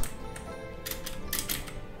 guys.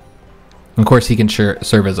 Of course, he can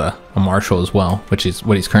serve as a marshal as well, which is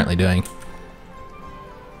what he's currently doing.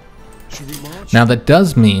 Now, that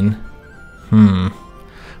does mean, we're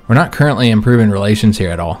not currently improving relations here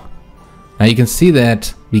at all. Now, you can see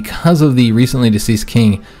that because of the recently deceased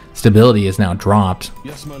king, stability is now dropped.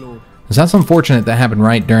 Yes, my lord. So that's unfortunate that happened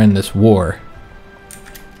right during this war.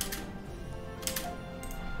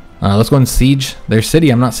 Let's go and siege their city.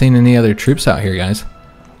 I'm not seeing any other troops out here, guys.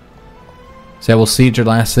 So we'll siege their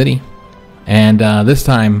last city. And this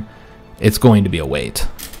time, it's going to be a wait.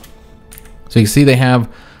 So you can see they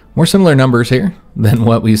have more similar numbers here than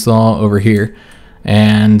what we saw over here.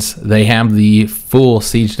 And they have the full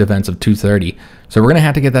siege defense of 230. So we're going to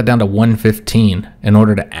have to get that down to 115 in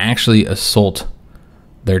order to actually assault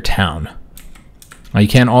their town. Now, you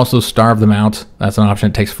can also starve them out. That's an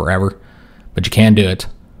option. It takes forever, but you can do it.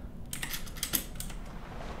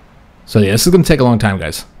 So yeah, this is going to take a long time,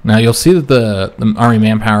 guys. Now you'll see that the army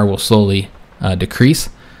manpower will slowly decrease.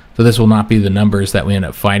 So this will not be the numbers that we end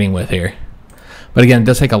up fighting with here. But again, it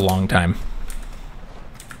does take a long time.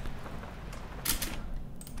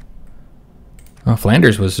 Oh,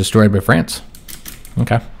 Flanders was destroyed by France.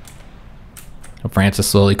 Okay. So France is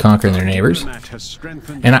slowly conquering their neighbors.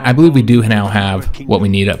 And I believe we do now have what we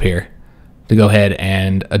need up here to go ahead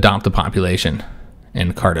and adopt the population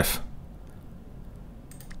in Cardiff.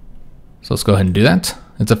 So let's go ahead and do that.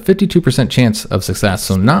 It's a 52% chance of success,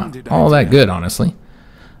 so not all that good, honestly.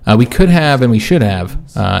 We could have, and we should have,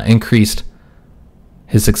 increased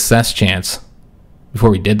his success chance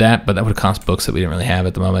before we did that, but that would have cost books that we didn't really have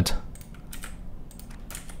at the moment.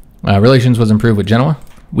 Relations was improved with Genoa.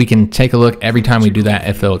 We can take a look every time we do that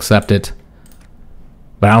if they'll accept it,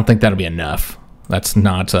 but I don't think that'll be enough. That's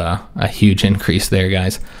not a huge increase there,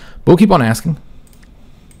 guys. But we'll keep on asking.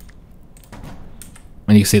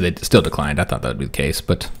 And you can see they still declined. I thought that would be the case,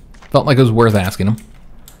 but felt like it was worth asking them.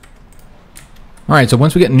 All right, so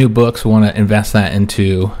once we get new books, we want to invest that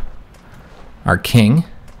into our king.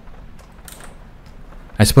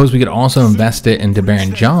 I suppose we could also invest it into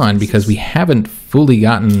Baron John because we haven't fully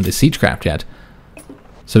gotten the siegecraft yet.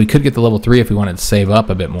 So we could get the level 3 if we wanted to save up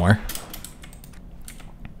a bit more.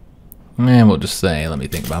 And we'll just say, let me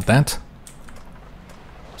think about that.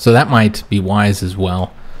 So that might be wise as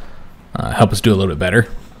well. Help us do a little bit better.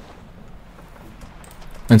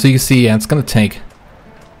 And so you can see, yeah, it's going to take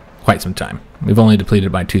quite some time. We've only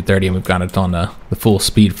depleted by 230 and we've got it on the full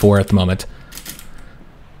speed 4 at the moment.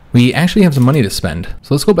 We actually have some money to spend.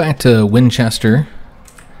 So let's go back to Winchester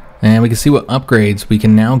And we can see what upgrades we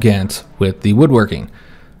can now get with the woodworking.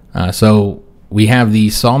 So we have the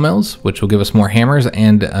sawmills, which will give us more hammers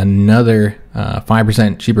and another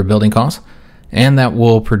 5% cheaper building costs. And that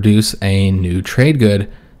will produce a new trade good,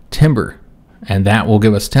 timber. And that will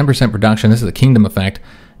give us 10% production. This is a kingdom effect.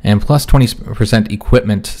 And plus 20%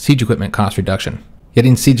 equipment, siege equipment cost reduction.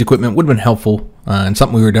 Getting siege equipment would have been helpful and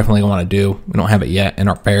something we were definitely going to want to do. We don't have it yet in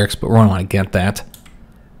our barracks, but we're going to want to get that.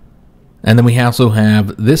 And then we also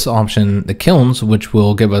have this option, the kilns, which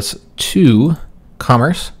will give us 2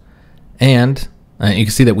 commerce. And you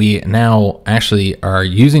can see that we now actually are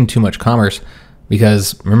using too much commerce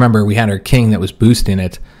because remember we had our king that was boosting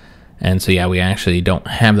it. And so yeah, we actually don't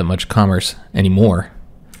have that much commerce anymore.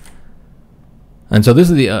 And so this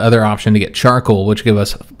is the other option to get charcoal, which gives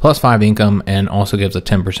us plus 5 income and also gives a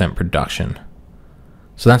 10% production.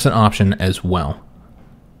 So that's an option as well.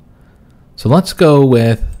 So let's go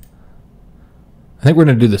with, I think we're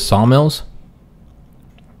going to do the sawmills.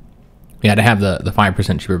 Yeah, to have the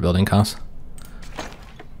 5% cheaper building costs. All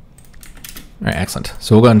right, excellent.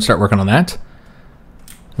 So we'll go ahead and start working on that.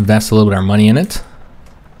 Invest a little bit of our money in it.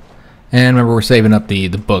 And remember, we're saving up the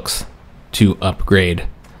books to upgrade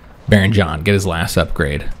Baron John, get his last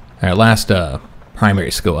upgrade. Our last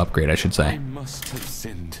primary skill upgrade, I should say. I must have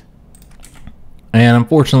sinned. And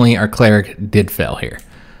unfortunately, our cleric did fail here.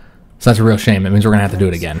 So that's a real shame. It means we're going to have to do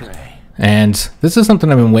it again. And this is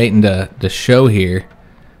something I've been waiting to show here,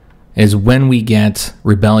 is when we get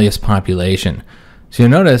rebellious population. So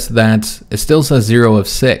you'll notice that it still says 0 of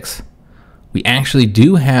 6. We actually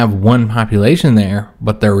do have 1 population there,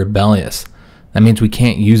 but they're rebellious. That means we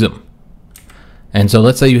can't use them. And so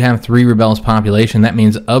let's say you have 3 rebellious population. That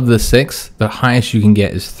means of the 6, the highest you can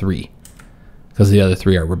get is 3, because the other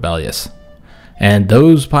 3 are rebellious. And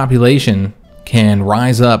those population can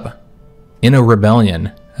rise up in a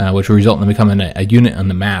rebellion, which will result in them becoming a unit on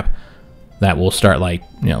the map that will start, like,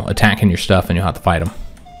 you know, attacking your stuff, and you'll have to fight them.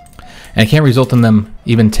 And it can result in them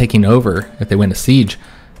even taking over, if they win a siege,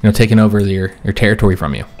 you know, taking over your territory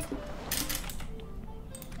from you.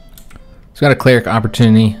 So got a cleric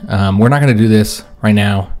opportunity. We're not going to do this right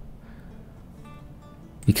now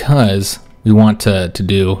because we want to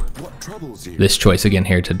do this choice again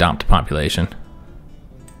here to adopt a population.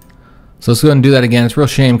 So let's go ahead and do that again. It's a real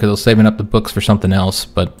shame because it's saving up the books for something else,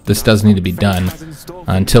 but this does need to be done.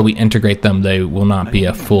 Until we integrate them, they will not be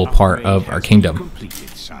a full part of our kingdom.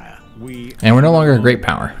 And we're no longer a great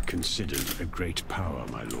power. Considered a great power,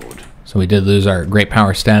 my lord. So we did lose our great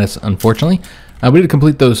power status, unfortunately. We did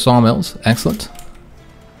complete those sawmills. Excellent.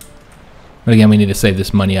 But again, we need to save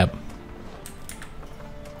this money up.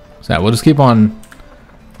 So we'll just keep on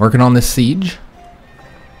working on this siege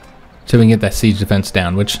till we can get that siege defense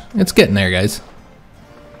down, which it's getting there, guys.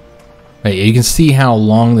 Right, you can see how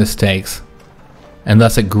long this takes, and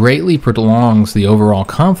thus it greatly prolongs the overall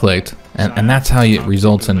conflict, and that's how it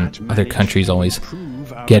results in other countries always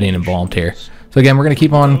getting involved here. So again, we're going to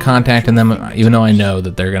keep on contacting them, even though I know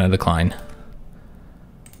that they're going to decline.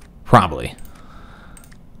 Probably.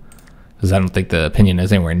 Because I don't think the opinion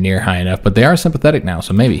is anywhere near high enough, but they are sympathetic now,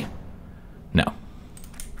 so maybe. No.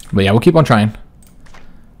 But yeah, we'll keep on trying,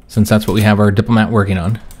 since that's what we have our diplomat working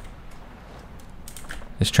on.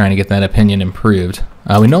 Just trying to get that opinion improved.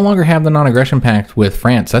 We no longer have the non-aggression pact with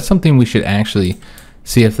France. That's something we should actually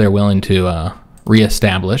see if they're willing to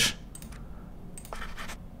re-establish.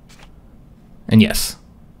 And yes.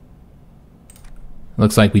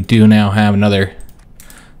 Looks like we do now have another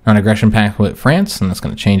non-aggression pact with France, and that's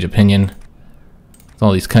going to change opinion with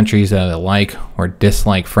all these countries that like or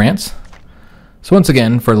dislike France. So once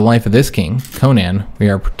again, for the life of this king, Conan, we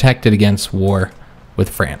are protected against war with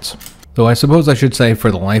France. Though I suppose I should say for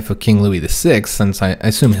the life of King Louis VI, since I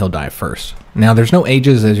assume he'll die first. Now, there's no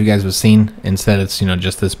ages, as you guys have seen. Instead, it's, you know,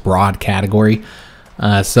 just this broad category.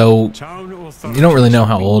 So you don't really know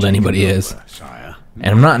how old anybody is. And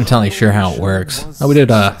I'm not entirely sure how it works. Oh, we did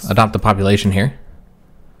adopt the population here.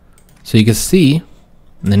 So you can see,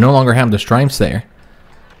 they no longer have the stripes there.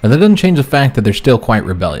 But that doesn't change the fact that they're still quite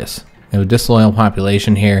rebellious. We have a disloyal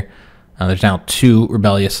population here. There's now 2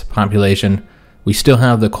 rebellious population. We still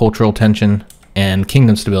have the cultural tension, and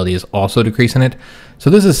kingdom stability is also decreasing it. So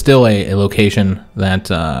this is still a location that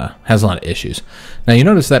has a lot of issues. Now you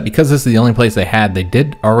notice that because this is the only place they had, they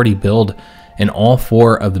did already build in all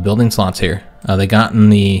 4 of the building slots here. They gotten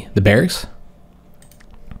the barracks.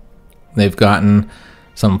 They've gotten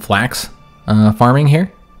some flax farming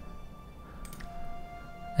here.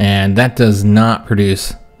 And that does not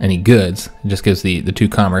produce any goods. It just gives the 2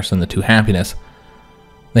 commerce and the 2 happiness.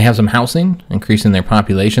 They have some housing, increasing their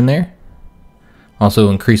population there. Also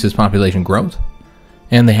increases population growth.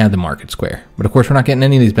 and they had the market square. But of course, we're not getting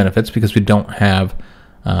any of these benefits because we don't have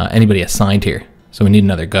anybody assigned here. So we need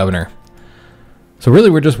another governor. So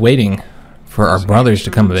really, we're just waiting for our brothers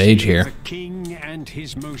to come of age here.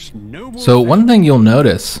 So one thing you'll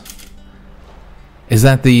notice is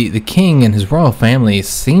that the king and his royal family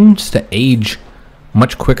seems to age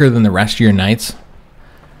much quicker than the rest of your knights.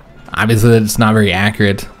 Obviously, it's not very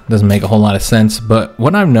accurate. Doesn't make a whole lot of sense. But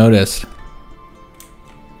what I've noticed,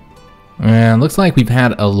 and looks like we've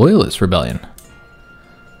had a loyalist rebellion.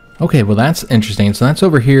 Okay, well that's interesting. So that's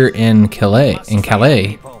over here in Calais.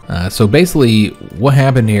 So basically, what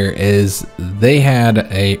happened here is they had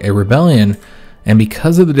a rebellion, and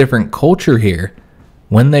because of the different culture here,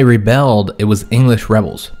 when they rebelled, it was English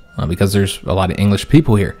rebels because there's a lot of English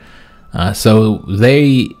people here. So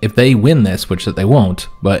if they win this, which they won't,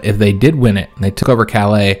 but if they did win it and they took over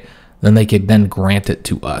Calais, then they could then grant it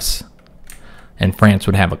to us, and France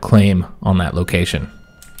would have a claim on that location.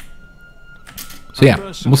 So yeah,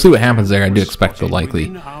 we'll see what happens there. I do expect to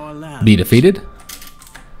likely be defeated.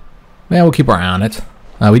 Yeah, we'll keep our eye on it.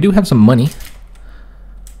 We do have some money.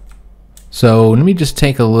 So let me just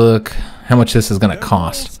take a look how much this is going to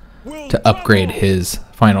cost to upgrade his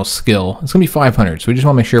final skill. It's going to be 500, so we just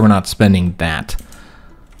want to make sure we're not spending that.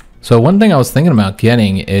 So one thing I was thinking about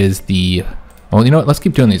getting is well, you know what, let's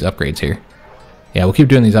keep doing these upgrades here. Yeah, we'll keep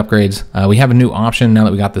doing these upgrades. We have a new option now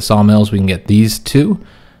that we got the sawmills. We can get these two.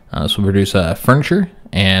 This will produce furniture,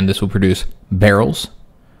 and this will produce barrels.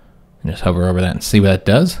 And just hover over that and see what that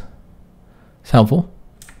does. It's helpful.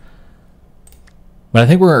 But I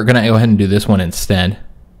think we're going to go ahead and do this one instead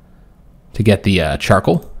to get the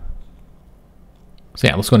charcoal. So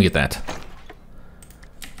yeah, let's go and get that.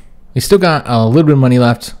 We still got a little bit of money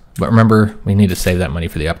left, but remember, we need to save that money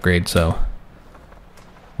for the upgrade, so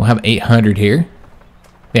we'll have 800 here.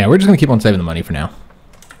 Yeah, we're just going to keep on saving the money for now.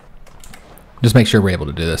 Just make sure we're able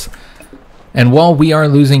to do this. And while we are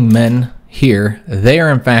losing men here, they are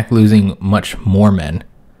in fact losing much more men.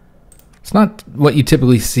 It's not what you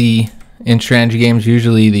typically see in strategy games.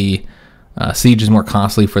 Usually the siege is more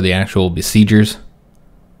costly for the actual besiegers.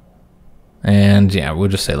 And yeah, we'll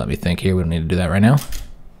just say, let me think here. We don't need to do that right now.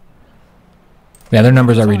 Yeah, their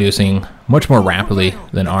numbers are reducing much more rapidly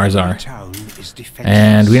than ours are.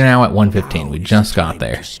 And we're now at 115. We just got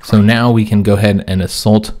there. So now we can go ahead and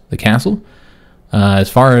assault the castle. As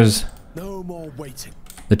far as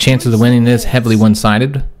the chances of winning this, heavily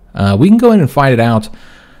one-sided. We can go ahead and fight it out.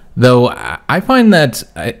 Though I find that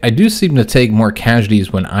I do seem to take more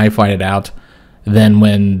casualties when I fight it out than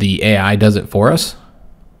when the AI does it for us.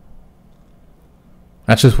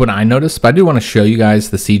 That's just what I noticed, but I do want to show you guys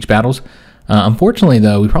the siege battles. Unfortunately,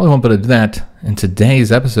 though, we probably won't be able to do that in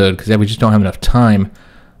today's episode because we just don't have enough time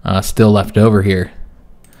still left over here.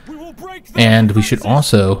 And we should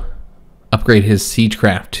also upgrade his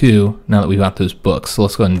siegecraft too now that we've got those books. So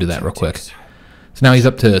let's go ahead and do that real quick. So now he's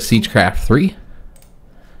up to siegecraft 3.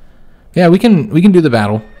 Yeah, we can do the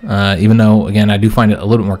battle, even though, again, I do find it a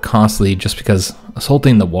little bit more costly just because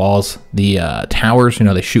assaulting the walls, the towers, you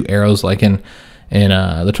know, they shoot arrows like in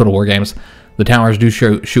the Total War games. The towers do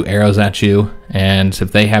shoot arrows at you, and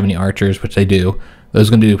if they have any archers, which they do, those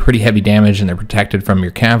are going to do pretty heavy damage, and they're protected from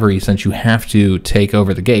your cavalry since you have to take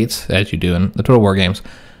over the gates, as you do in the Total War games.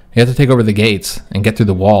 You have to take over the gates and get through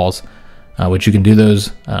the walls, which you can do those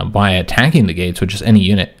by attacking the gates with just any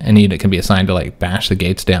unit. Any unit can be assigned to like bash the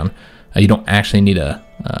gates down. You don't actually need a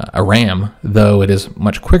ram, though it is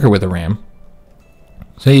much quicker with a ram.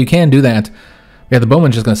 So you can do that. Yeah, the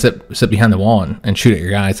bowman's just going to sit behind the wall and shoot at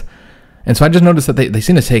your guys. And so I just noticed that they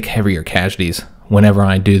seem to take heavier casualties whenever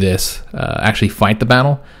I do this, actually fight the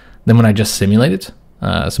battle, than when I just simulate it.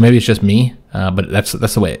 So maybe it's just me, but that's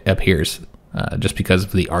the way it appears, just because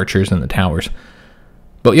of the archers and the towers.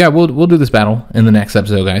 But yeah, we'll do this battle in the next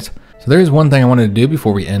episode, guys. So there is one thing I wanted to do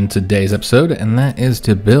before we end today's episode, and that is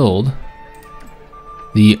to build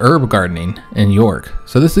the herb gardening in York.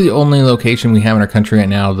 So this is the only location we have in our country right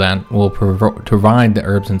now that will provide the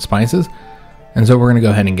herbs and spices. And so we're going to go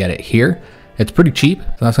ahead and get it here. It's pretty cheap.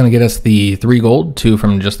 So that's going to get us the 3 gold, 2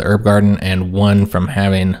 from just the herb garden, and 1 from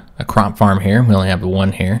having a crop farm here. We only have the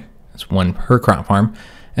 1 here. That's 1 per crop farm.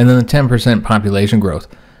 And then the 10% population growth.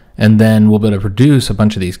 And then we'll be able to produce a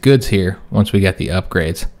bunch of these goods here once we get the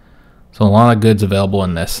upgrades. So a lot of goods available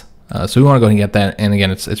in this. So we want to go ahead and get that. And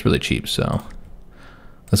again, it's really cheap. So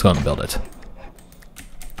let's go ahead and build it.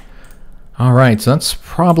 All right, so that's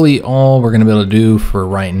probably all we're going to be able to do for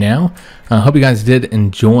right now. I hope you guys did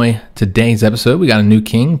enjoy today's episode. We got a new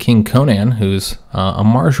king, King Conan, who's a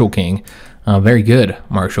martial king. Very good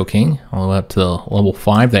martial king, all the way up to level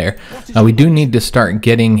 5 there. We do need to start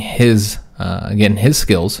getting his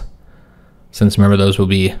skills. since remember those will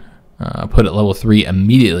be put at level 3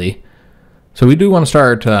 immediately. So we do want to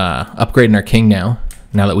start upgrading our king now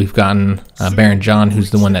that we've gotten Baron John,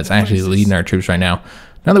 who's the one that's actually leading our troops right now.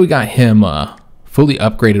 Now that we got him fully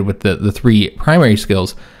upgraded with the 3 primary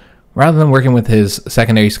skills, rather than working with his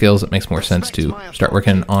secondary skills, it makes more sense to start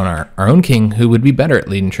working on our own king, who would be better at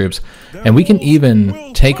leading troops. And we can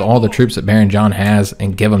even take all the troops that Baron John has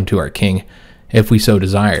and give them to our king if we so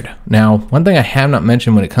desired. Now, one thing I have not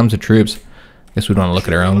mentioned when it comes to troops, I guess we'd want to look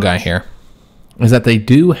at our own guy here, is that they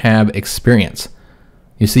do have experience.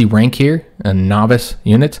 You see rank here, a novice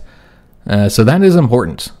unit. So that is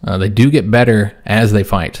important. They do get better as they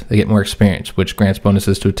fight. They get more experience, which grants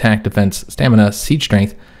bonuses to attack, defense, stamina, siege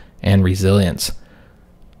strength, and resilience.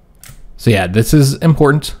 So yeah, this is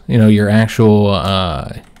important. You know, your actual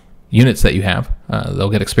units that you have,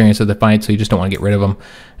 they'll get experience as they fight, so you just don't want to get rid of them.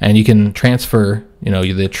 And you can transfer, you know,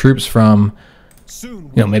 the troops from,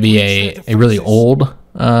 you know, maybe a really old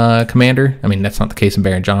commander. I mean, that's not the case in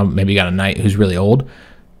Baron John. Maybe you got a knight who's really old.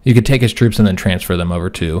 You could take his troops and then transfer them over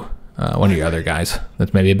to one of your other guys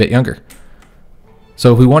that's maybe a bit younger.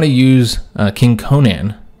 So if we want to use King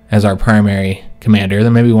Conan as our primary commander,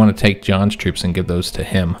 then maybe we want to take John's troops and give those to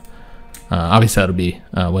him. Obviously that'll be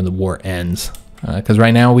when the war ends, because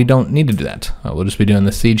right now we don't need to do that. We'll just be doing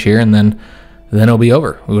the siege here, and then it'll be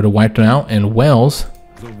over. We would have wiped them out, and Wales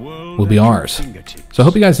will be ours. So I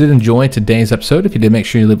hope you guys did enjoy today's episode. If you did, make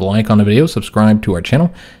sure you leave a like on the video, subscribe to our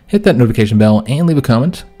channel, hit that notification bell, and leave a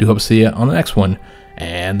comment. Do hope to see you on the next one,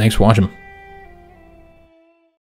 and thanks for watching.